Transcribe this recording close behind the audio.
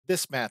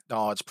This math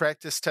knowledge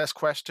practice test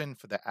question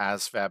for the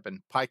ASVAB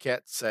and PiCAT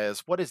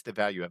says, what is the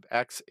value of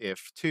x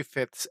if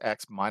 2/5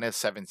 x minus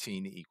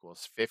 17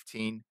 equals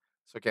 15?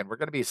 So again, we're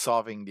going to be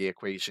solving the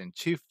equation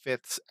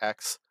 2/5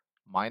 x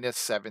minus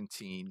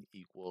 17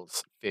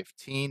 equals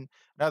 15.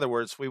 In other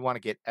words, we want to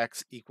get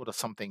x equal to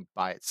something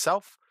by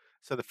itself.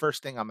 So the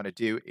first thing I'm going to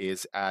do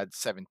is add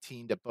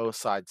 17 to both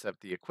sides of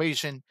the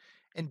equation.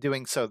 In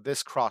doing so,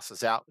 this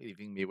crosses out,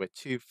 leaving me with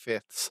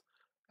 2/5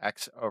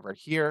 x over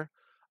here.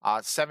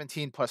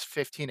 17 plus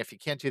 15, if you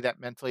can't do that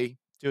mentally,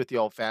 do it the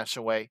old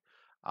fashioned way.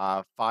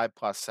 5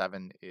 plus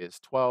 7 is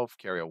 12,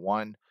 carry a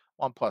 1.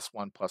 1 plus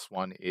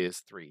 1 is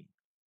 3.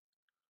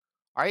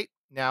 All right,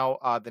 now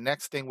the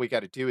next thing we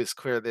got to do is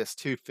clear this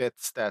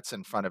 2/5 that's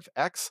in front of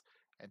x.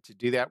 And to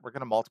do that, we're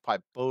going to multiply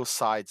both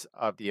sides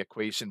of the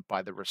equation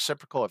by the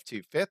reciprocal of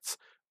 2/5,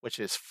 which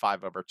is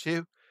 5 over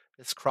 2.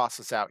 This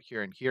crosses out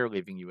here and here,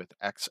 leaving you with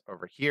x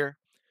over here.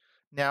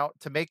 Now,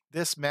 to make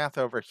this math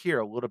over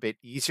here a little bit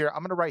easier,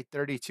 I'm going to write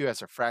 32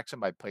 as a fraction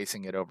by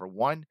placing it over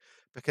 1,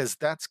 because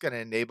that's going to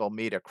enable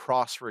me to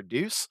cross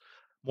reduce.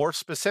 More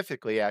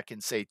specifically, I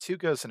can say 2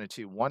 goes into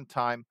 2 one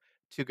time,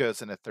 2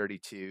 goes into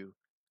 32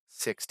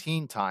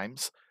 16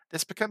 times.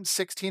 This becomes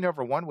 16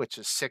 over 1, which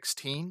is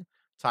 16,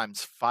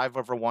 times 5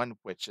 over 1,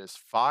 which is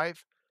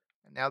 5.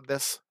 And now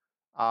this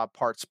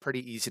part's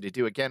pretty easy to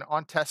do. Again,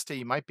 on test day,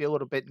 you might be a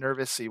little bit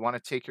nervous, so you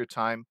want to take your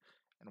time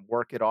and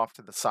work it off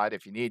to the side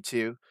if you need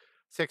to.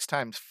 6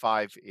 times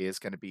 5 is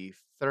going to be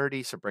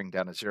 30, so bring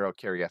down a 0,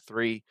 carry a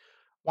 3.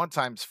 1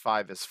 times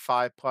 5 is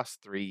 5, plus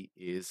 3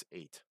 is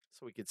 8.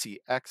 So we can see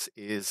x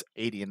is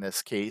 80 in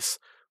this case,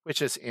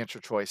 which is answer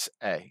choice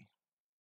A.